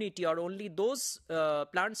community or only those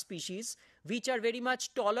plant species which are very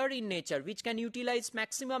much taller in nature, which can utilize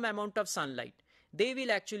maximum amount of sunlight, they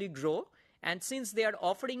will actually grow. And since they are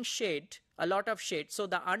offering shade, a lot of shade, so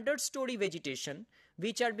the understory vegetation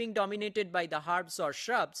which are being dominated by the herbs or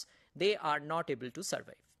shrubs, they are not able to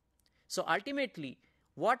survive. So ultimately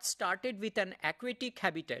what started with an aquatic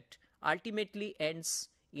habitat ultimately ends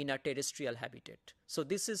in a terrestrial habitat. So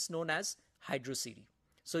this is known as hydrocery.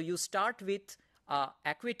 So you start with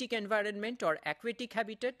aquatic environment or aquatic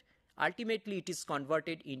habitat, ultimately it is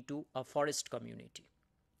converted into a forest community.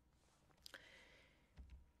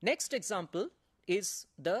 Next example is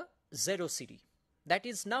the xerocery. That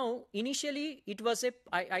is, now initially it was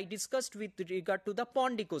I discussed with regard to the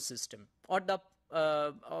pond ecosystem, or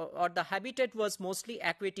the habitat was mostly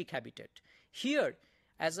aquatic habitat. Here,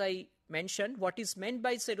 as I mentioned, what is meant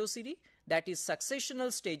by xerocery, that is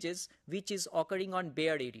successional stages which is occurring on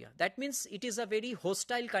bare area. That means it is a very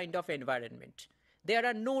hostile kind of environment. There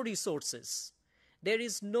are no resources, there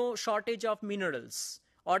is no shortage of minerals,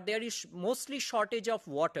 or there is mostly shortage of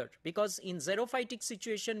water, because in xerophytic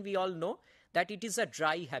situation we all know that it is a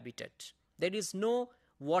dry habitat. There is no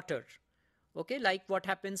water, okay, like what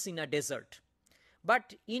happens in a desert.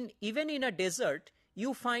 But even in a desert,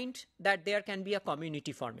 you find that there can be a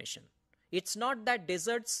community formation. It's not that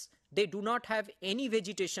deserts they do not have any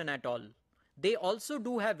vegetation at all. They also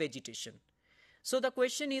do have vegetation. So the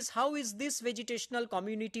question is, how is this vegetational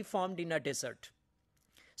community formed in a desert?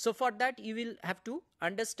 So for that, you will have to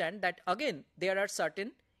understand that again, there are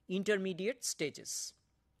certain intermediate stages.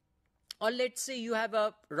 Or let's say you have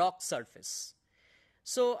a rock surface.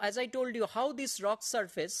 So as I told you, how this rock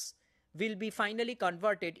surface will be finally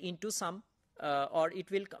converted into some or it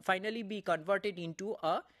will finally be converted into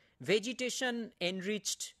a vegetation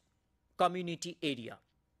enriched community area.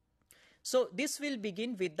 So this will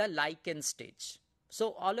begin with the lichen stage.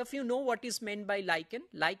 So all of you know what is meant by lichen.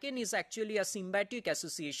 Lichen is actually a symbiotic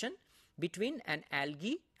association between an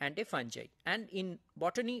algae and a fungi. And in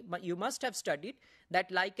botany, you must have studied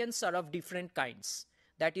that lichens are of different kinds.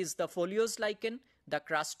 That is the foliose lichen, the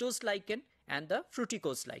crustose lichen, and the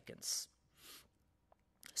fruticose lichens.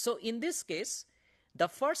 So in this case, the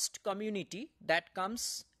first community that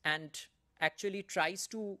comes and actually tries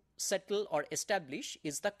to settle or establish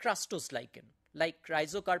is the crustose lichen, like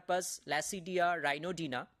Rhizocarpus, Lacidia,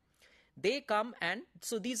 Rhinodina. They come, and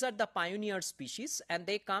so these are the pioneer species, and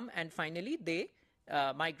they come and finally they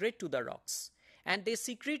migrate to the rocks. And they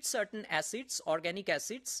secrete certain acids, organic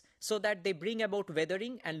acids, so that they bring about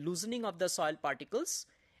weathering and loosening of the soil particles.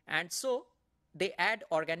 And so they add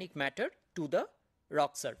organic matter to the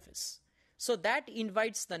rock surface. So that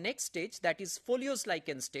invites the next stage, that is foliose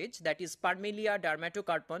lichen stage, that is Parmelia,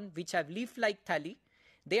 Dermatocarpon, which have leaf-like thalli.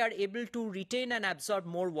 They are able to retain and absorb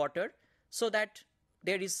more water, so that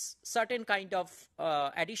there is certain kind of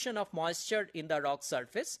addition of moisture in the rock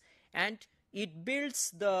surface, and it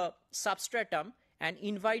builds the substratum and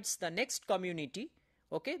invites the next community,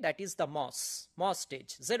 okay, that is the moss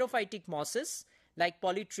stage. Xerophytic mosses like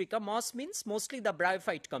Polytrichum, moss means mostly the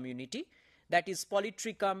bryophyte community, that is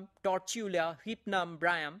Polytrichum, Tortula, Hypnum,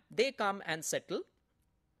 Bryum. They come and settle.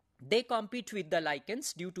 They compete with the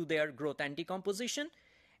lichens due to their growth and decomposition,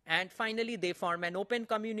 and finally they form an open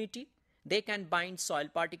community. They can bind soil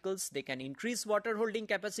particles, they can increase water holding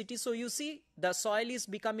capacity. So you see, the soil is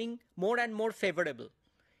becoming more and more favorable.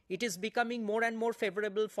 It is becoming more and more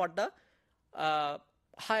favorable for the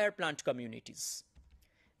higher plant communities.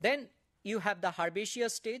 Then you have the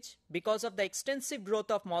herbaceous stage. Because of the extensive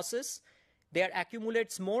growth of mosses, there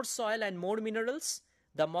accumulates more soil and more minerals.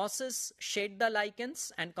 The mosses shed the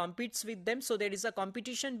lichens and competes with them. So there is a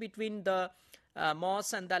competition between the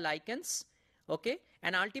moss and the lichens. Okay,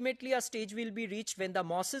 and ultimately a stage will be reached when the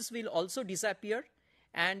mosses will also disappear,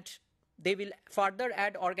 and they will further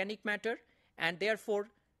add organic matter, and therefore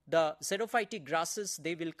the xerophytic grasses,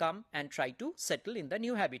 they will come and try to settle in the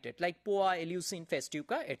new habitat like Poa, Eleusine,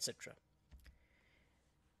 Festuca, etc.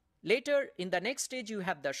 Later in the next stage you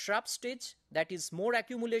have the shrub stage, that is more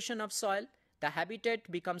accumulation of soil. The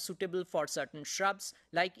habitat becomes suitable for certain shrubs.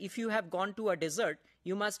 Like if you have gone to a desert,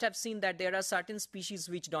 you must have seen that there are certain species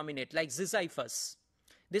which dominate, like Ziziphus.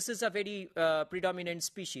 This is a very predominant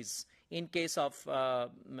species in case of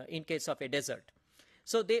a desert.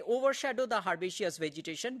 So they overshadow the herbaceous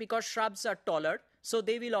vegetation because shrubs are taller, so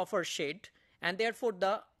they will offer shade, and therefore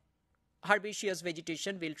the herbaceous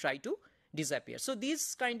vegetation will try to disappear. So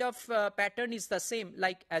this kind of pattern is the same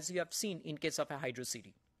like as you have seen in case of a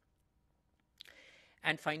hydrocele.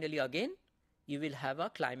 And finally again, you will have a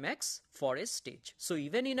climax forest stage. So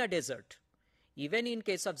even in a desert, even in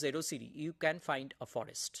case of xerocere, you can find a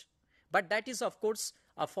forest. But that is of course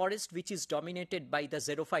a forest which is dominated by the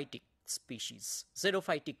xerophytic species,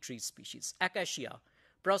 xerophytic tree species, acacia,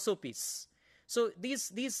 prosopis. So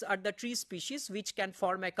these are the tree species which can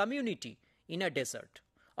form a community in a desert.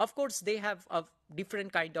 Of course, they have a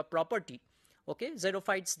different kind of property. Okay,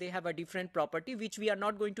 xerophytes, they have a different property which we are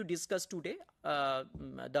not going to discuss today.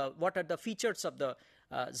 What are the features of the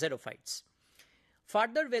xerophytes?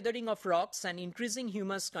 Further weathering of rocks and increasing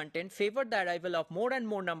humus content favor the arrival of more and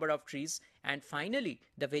more number of trees, and finally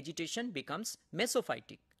the vegetation becomes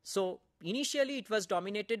mesophytic. So initially it was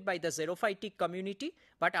dominated by the xerophytic community,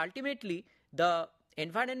 but ultimately the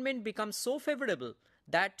environment becomes so favorable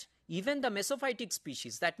that even the mesophytic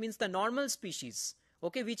species, that means the normal species,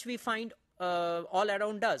 okay, which we find all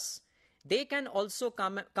around us, they can also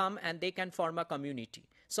come and they can form a community.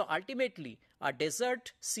 So ultimately a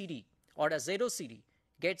desert city or a xerocere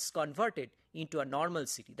gets converted into a normal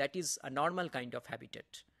city, that is a normal kind of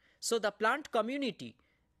habitat. So the plant community,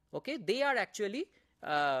 okay, they are actually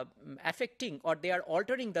affecting or they are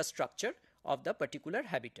altering the structure of the particular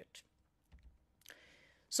habitat.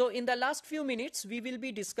 So in the last few minutes we will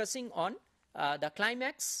be discussing on the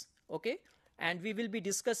climax, okay, and we will be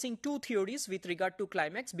discussing two theories with regard to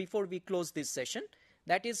climax before we close this session.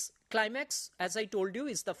 That is, climax, as I told you,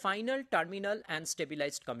 is the final, terminal and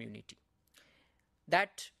stabilized community.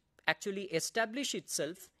 That actually establish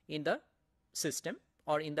itself in the system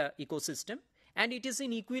or in the ecosystem, and it is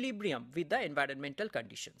in equilibrium with the environmental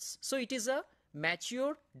conditions. So it is a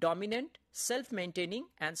mature, dominant, self-maintaining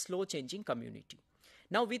and slow changing community.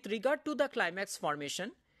 Now with regard to the climax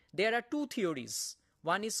formation, there are two theories.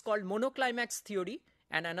 One is called monoclimax theory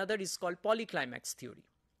and another is called polyclimax theory.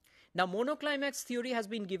 Now monoclimax theory has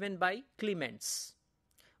been given by Clements,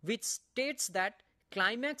 which states that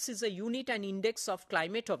climax is a unit and index of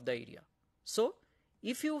climate of the area. So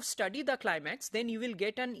if you study the climax, then you will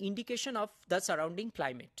get an indication of the surrounding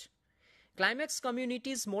climate. Climax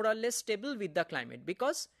community is more or less stable with the climate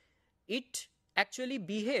because it actually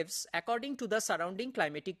behaves according to the surrounding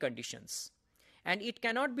climatic conditions, and it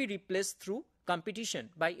cannot be replaced through competition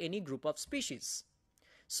by any group of species.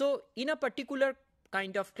 So in a particular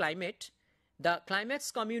kind of climate, the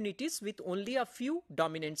climax communities with only a few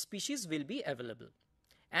dominant species will be available.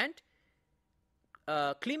 And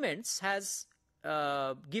Clements has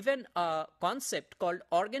given a concept called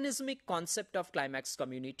organismic concept of climax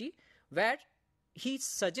community, where he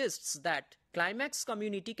suggests that climax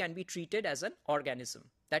community can be treated as an organism.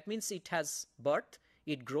 That means it has birth,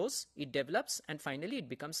 it grows, it develops, and finally it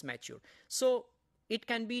becomes mature. So it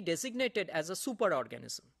can be designated as a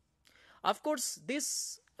superorganism. Of course,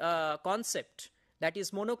 this concept, that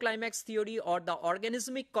is monoclimax theory or the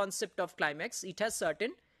organismic concept of climax, it has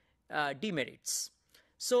certain demerits.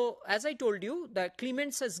 So as I told you, the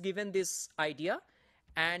Clements has given this idea,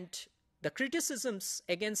 and the criticisms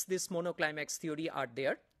against this monoclimax theory are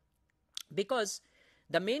there, because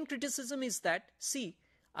the main criticism is that, see,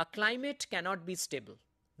 a climate cannot be stable.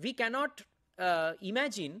 We cannot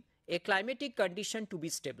imagine a climatic condition to be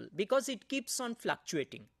stable because it keeps on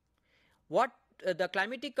fluctuating. What the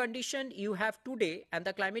climatic condition you have today and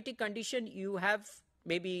the climatic condition you have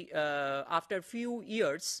maybe after a few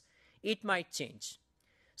years, it might change.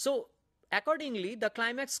 So accordingly, the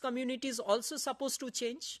climax community is also supposed to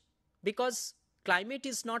change because climate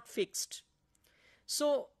is not fixed.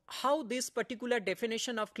 So how this particular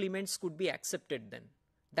definition of Clements could be accepted then?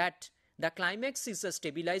 That the climax is a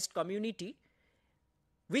stabilized community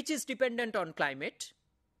which is dependent on climate,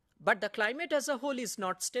 but the climate as a whole is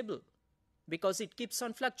not stable because it keeps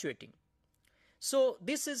on fluctuating. So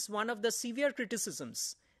this is one of the severe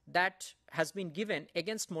criticisms that has been given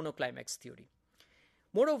against monoclimax theory.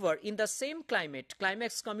 Moreover, in the same climate,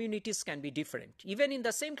 climax communities can be different. Even in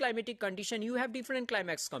the same climatic condition, you have different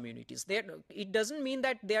climax communities. It doesn't mean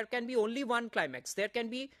that there can be only one climax. There can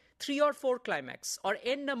be 3 or 4 climax or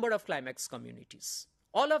n number of climax communities.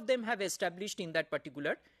 All of them have established in that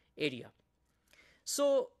particular area.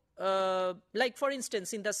 So, like for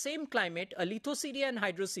instance, in the same climate, a lithoceri and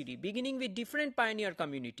hydroceri beginning with different pioneer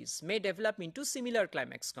communities may develop into similar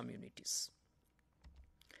climax communities.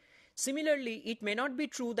 Similarly, it may not be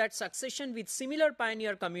true that succession with similar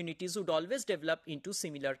pioneer communities would always develop into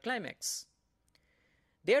similar climax.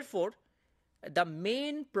 Therefore, the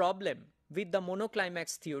main problem with the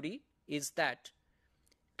monoclimax theory is that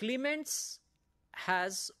Clements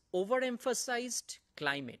has overemphasized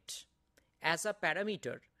climate as a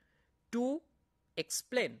parameter to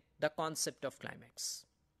explain the concept of climax.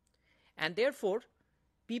 And therefore,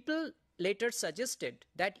 people later suggested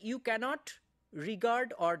that you cannot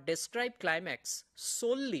regard or describe climax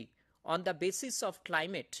solely on the basis of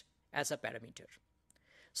climate as a parameter.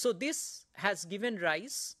 So this has given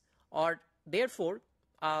rise, or therefore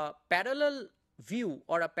a parallel view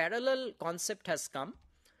or a parallel concept has come,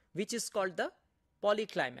 which is called the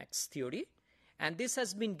polyclimax theory, and this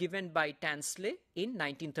has been given by Tansley in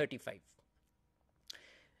 1935.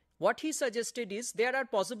 What he suggested is there are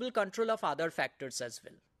possible control of other factors as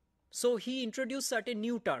well. So he introduced certain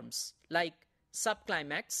new terms like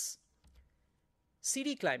subclimax,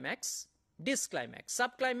 sericlimax, disclimax.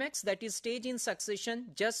 Subclimax, that is stage in succession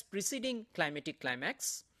just preceding climatic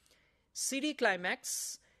climax.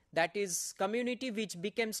 Sericlimax, that is community which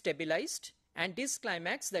became stabilized, and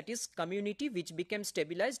disclimax, that is community which became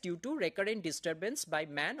stabilized due to recurrent disturbance by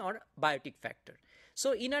man or biotic factor.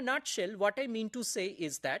 So in a nutshell, what I mean to say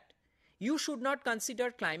is that you should not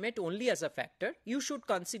consider climate only as a factor. You should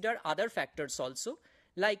consider other factors also,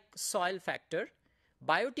 like soil factor,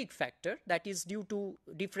 biotic factor, that is due to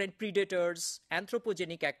different predators,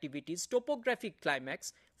 anthropogenic activities, topographic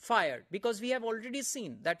climax, fire, because we have already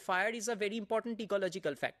seen that fire is a very important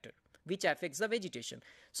ecological factor which affects the vegetation.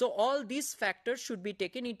 So all these factors should be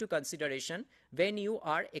taken into consideration when you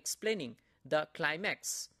are explaining the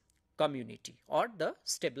climax community or the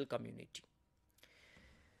stable community.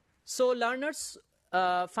 So learners,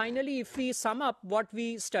 finally, if we sum up what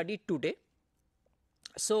we studied today.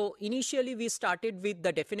 So initially we started with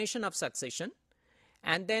the definition of succession,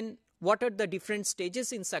 and then what are the different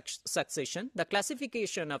stages in succession, the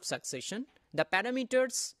classification of succession, the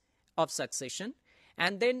parameters of succession,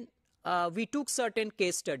 and then we took certain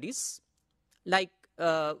case studies, like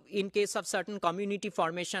in case of certain community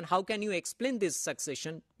formation, how can you explain this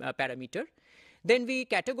succession parameter? Then we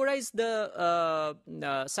categorize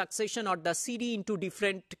the succession or the CD into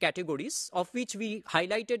different categories, of which we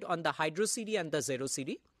highlighted on the hydro CD and the zero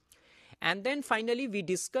CD. And then finally we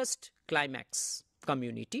discussed climax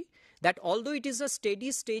community, that although it is a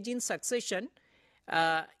steady stage in succession,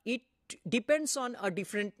 it depends on a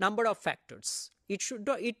different number of factors. It should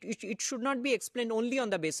not be explained only on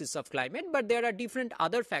the basis of climate, but there are different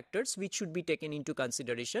other factors which should be taken into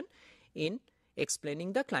consideration in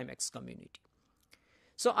explaining the climax community.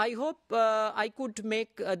 So I hope I could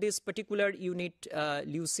make this particular unit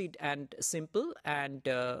lucid and simple, and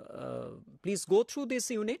please go through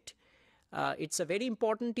this unit. It's a very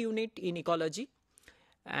important unit in ecology,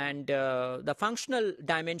 and the functional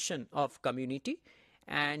dimension of community.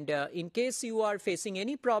 And in case you are facing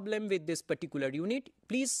any problem with this particular unit,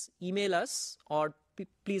 please email us, or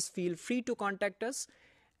please feel free to contact us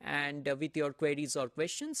and with your queries or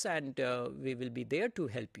questions, and we will be there to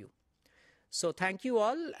help you. So thank you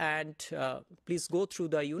all, and please go through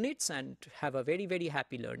the units and have a very, very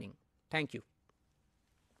happy learning. Thank you.